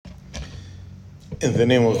In the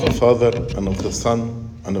name of the Father, and of the Son,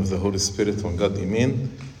 and of the Holy Spirit, one God,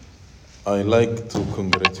 Amen. I like to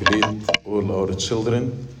congratulate all our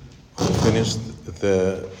children who finished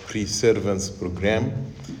the pre-servants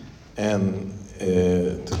program, and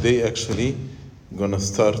today actually gonna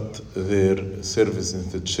start their service in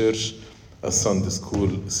the church, a Sunday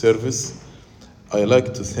school service. I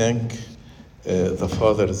like to thank the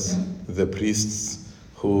fathers, the priests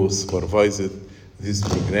who supervised this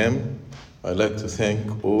program. I like to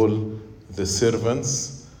thank all the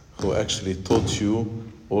servants who actually taught you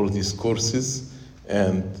all these courses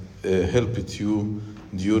and helped you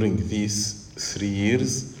during these 3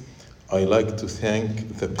 years. I like to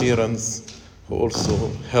thank the parents who also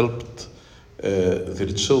helped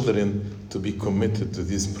their children to be committed to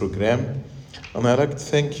this program. And I'd like to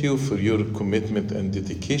thank you for your commitment and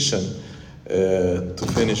dedication to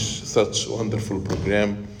finish such a wonderful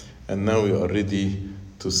program. And now we are ready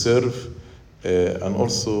to serve. And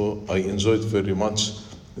also, I enjoyed very much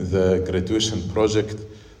the graduation project,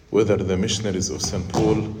 whether the missionaries of St.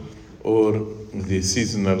 Paul or the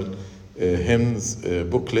seasonal hymns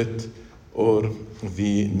booklet or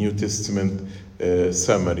the New Testament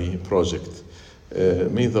summary project.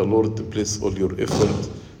 May the Lord bless all your effort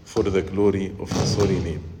for the glory of His holy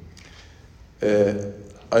name.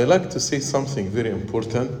 I like to say something very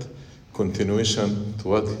important, continuation to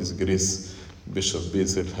what His Grace Bishop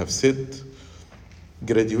Basil have said.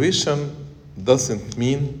 Graduation doesn't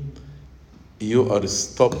mean you are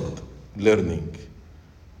stopped learning.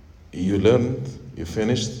 You learned, you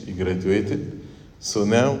finished, you graduated, so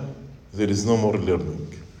now there is no more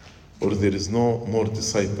learning, or there is no more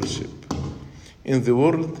discipleship. In the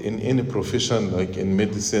world, in any profession, like in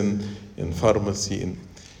medicine, in pharmacy,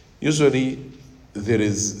 usually there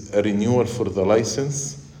is a renewal for the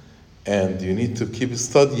license, and you need to keep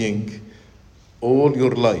studying all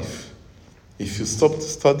your life. If you stop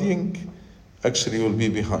studying, actually you will be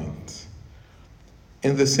behind.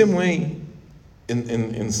 In the same way,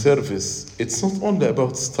 in service, it's not only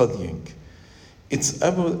about studying. It's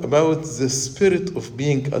about the spirit of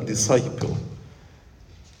being a disciple.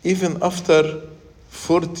 Even after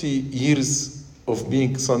 40 years of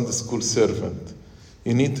being Sunday school servant,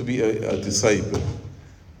 you need to be a disciple.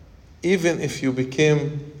 Even if you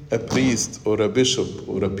became a priest or a bishop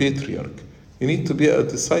or a patriarch, you need to be a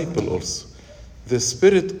disciple also. The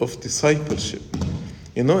spirit of discipleship.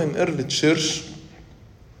 In early church,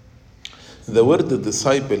 the word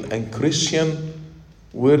disciple and Christian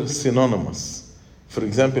were synonymous. For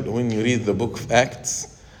example, when you read the book of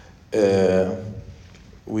Acts,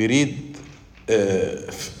 we read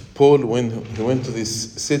Paul, when he went to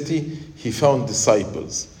this city, he found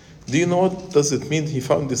disciples. Do you know what does it mean he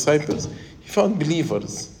found disciples? He found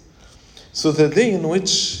believers. So the day in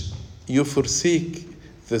which you forsake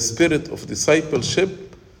the spirit of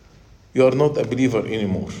discipleship, you are not a believer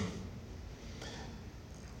anymore.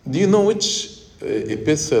 Do you know which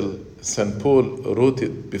epistle St. Paul wrote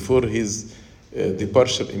it before his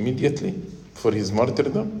departure immediately, for his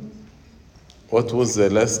martyrdom? What was the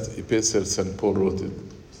last epistle St. Paul wrote it?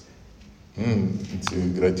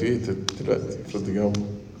 You graduated from the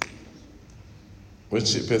government.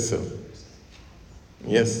 Which epistle?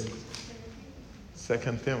 Yes. 2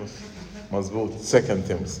 Timothy. Mazboot, 2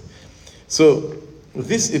 Timothy. So,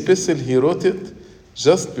 this epistle he wrote it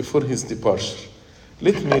just before his departure.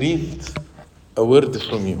 Let me read a word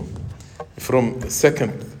from you. From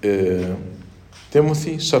 2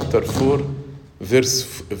 Timothy chapter 4, verse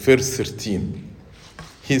 13.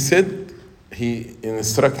 He said, he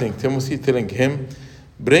instructing Timothy, telling him,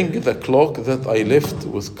 bring the cloak that I left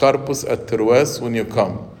with Carpus at Troas when you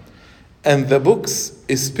come, and the books,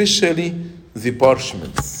 especially the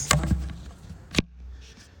parchments.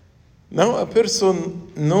 Now a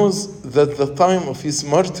person knows that the time of his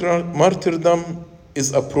martyrdom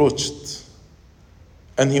is approached,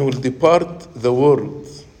 and he will depart the world.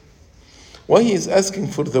 Why he is asking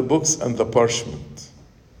for the books and the parchment?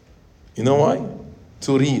 You know why?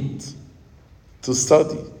 To read, to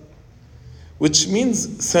study. Which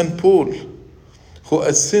means St. Paul, who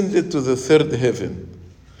ascended to the third heaven,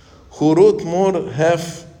 who wrote more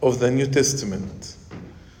half of the New Testament,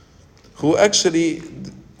 who actually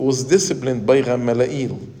was disciplined by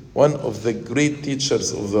Gamaliel, one of the great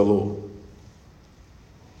teachers of the law,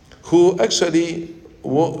 who actually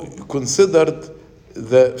considered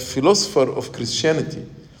the philosopher of Christianity.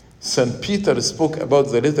 St. Peter spoke about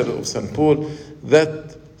the letter of St. Paul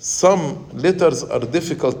that some letters are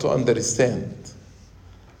difficult to understand.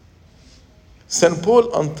 St.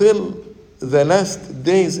 Paul, until the last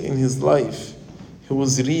days in his life, he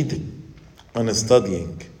was reading and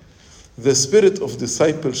studying. The spirit of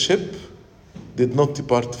discipleship did not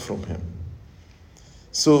depart from him.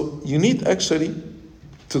 So you need actually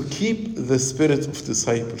to keep the spirit of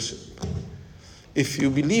discipleship. If you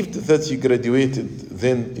believed that you graduated,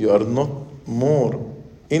 then you are not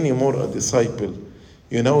anymore a disciple.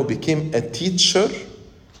 You now became a teacher,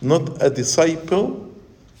 not a disciple,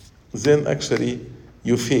 then actually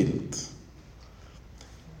you failed.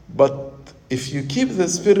 But if you keep the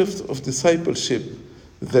spirit of discipleship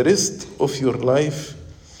the rest of your life,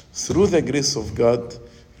 through the grace of God,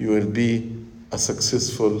 you will be a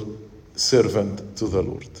successful servant to the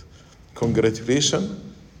Lord. Congratulations.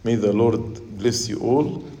 May the Lord bless you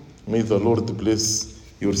all. May the Lord bless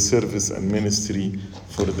your service and ministry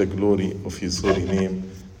for the glory of his holy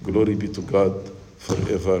name. Glory be to God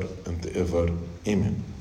forever and ever. Amen.